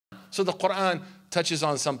So the Quran touches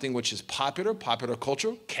on something which is popular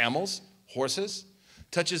culture, camels, horses,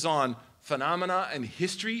 touches on phenomena and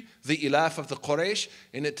history, the ilaf of the Quraysh,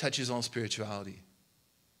 and it touches on spirituality.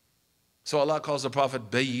 So Allah calls the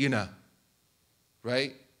Prophet Bayina,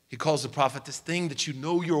 right? He calls the Prophet this thing that you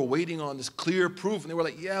know you're waiting on, this clear proof. And they were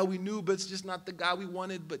like, yeah, we knew, but it's just not the guy we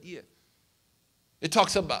wanted, but yeah. It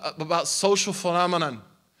talks about social phenomenon.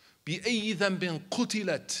 بِأَيِّ ذَنْبٍ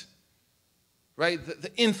قُتِلَتْ. Right?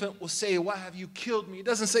 The infant will say, why have you killed me? It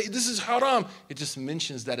doesn't say, this is haram. It just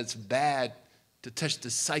mentions that it's bad to touch the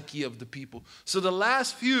psyche of the people. So the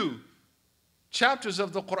last few chapters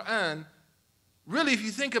of the Quran, really, if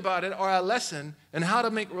you think about it, are a lesson in how to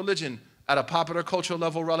make religion at a popular cultural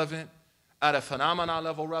level relevant, at a phenomena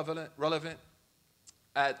level relevant,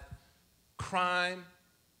 at crime,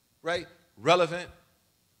 right, relevant,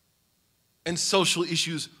 and social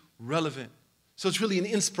issues relevant. So it's really an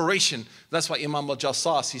inspiration. That's why Imam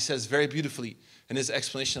al-Jassas, he says very beautifully in his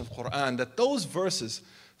explanation of Quran, that those verses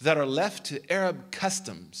that are left to Arab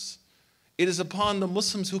customs, it is upon the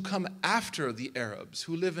Muslims who come after the Arabs,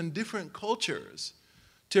 who live in different cultures,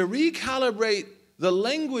 to recalibrate the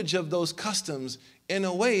language of those customs in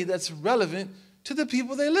a way that's relevant to the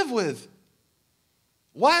people they live with.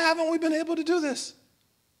 Why haven't we been able to do this?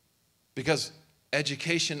 Because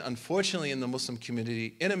education, unfortunately, in the Muslim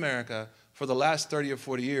community in America for the last 30 or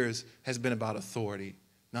 40 years has been about authority,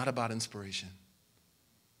 not about inspiration.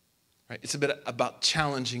 Right? It's a bit about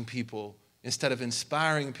challenging people instead of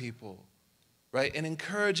inspiring people, right? And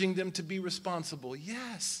encouraging them to be responsible,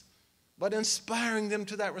 yes, but inspiring them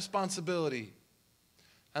to that responsibility.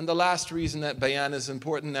 And the last reason that Bayan is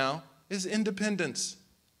important now is independence.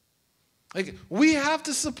 Like, we have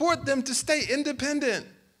to support them to stay independent.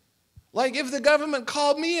 Like, if the government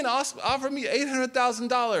called me and offered me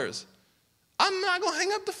 $800,000, I'm not going to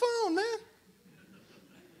hang up the phone, man.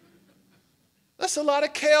 That's a lot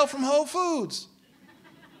of kale from Whole Foods.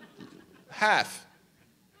 Half.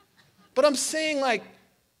 But I'm saying, like,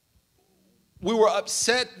 we were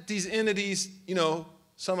upset these entities, you know,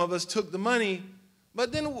 some of us took the money,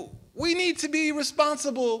 but then we need to be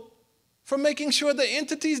responsible for making sure the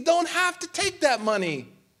entities don't have to take that money,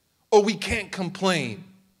 or we can't complain.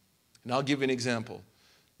 And I'll give you an example.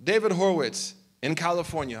 David Horowitz in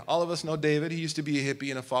California. All of us know David. He used to be a hippie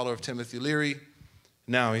and a follower of Timothy Leary.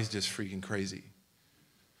 Now he's just freaking crazy.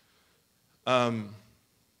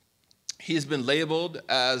 He has been labeled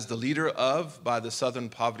as the leader of, by the Southern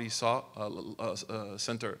Poverty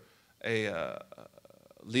Center, a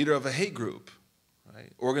leader of a hate group.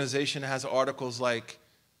 Right? Organization has articles like,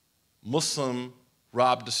 Muslim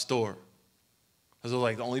robbed a store. As though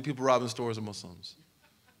like the only people robbing stores are Muslims.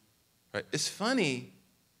 Right? It's funny,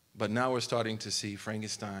 but now we're starting to see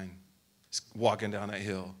Frankenstein walking down that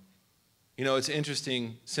hill. You know, it's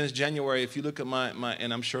interesting. Since January, if you look at my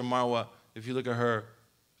and I'm sure Marwa, if you look at her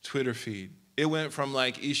Twitter feed, it went from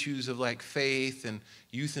like issues of like faith and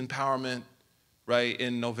youth empowerment, right,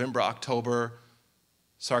 in November, October,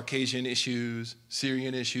 Circassian issues,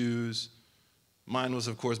 Syrian issues. Mine was,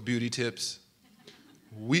 of course, beauty tips.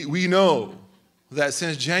 We know that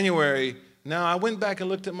since January, now I went back and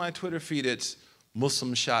looked at my Twitter feed, it's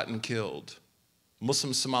Muslim shot and killed,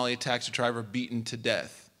 Muslim Somali taxi driver beaten to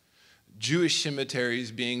death, Jewish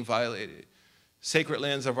cemeteries being violated, sacred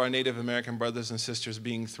lands of our Native American brothers and sisters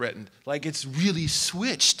being threatened. Like, it's really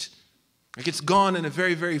switched. Like, it's gone in a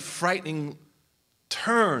very, very frightening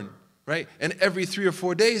turn, right? And every 3 or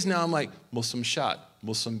 4 days now, I'm like, Muslim shot,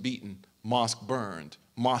 Muslim beaten, mosque burned,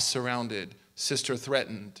 mosque surrounded, sister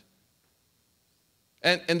threatened.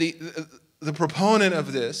 And the proponent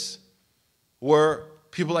of this were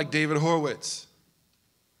people like David Horowitz.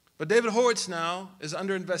 But David Horowitz now is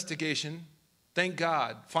under investigation, thank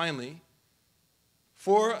God, finally,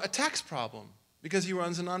 for a tax problem because he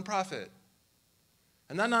runs a nonprofit.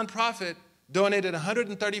 And that nonprofit donated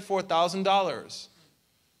 $134,000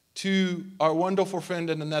 to our wonderful friend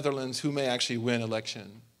in the Netherlands who may actually win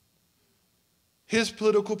election. His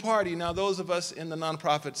political party, now those of us in the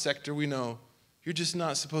nonprofit sector, we know you're just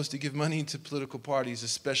not supposed to give money to political parties,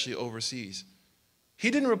 especially overseas. He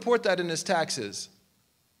didn't report that in his taxes.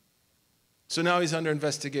 So now he's under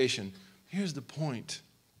investigation. Here's the point.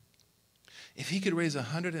 If he could raise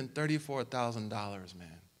 $134,000,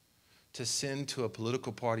 man, to send to a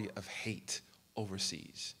political party of hate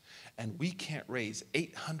overseas, and we can't raise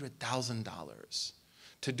 $800,000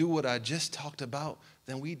 to do what I just talked about,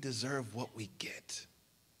 then we deserve what we get.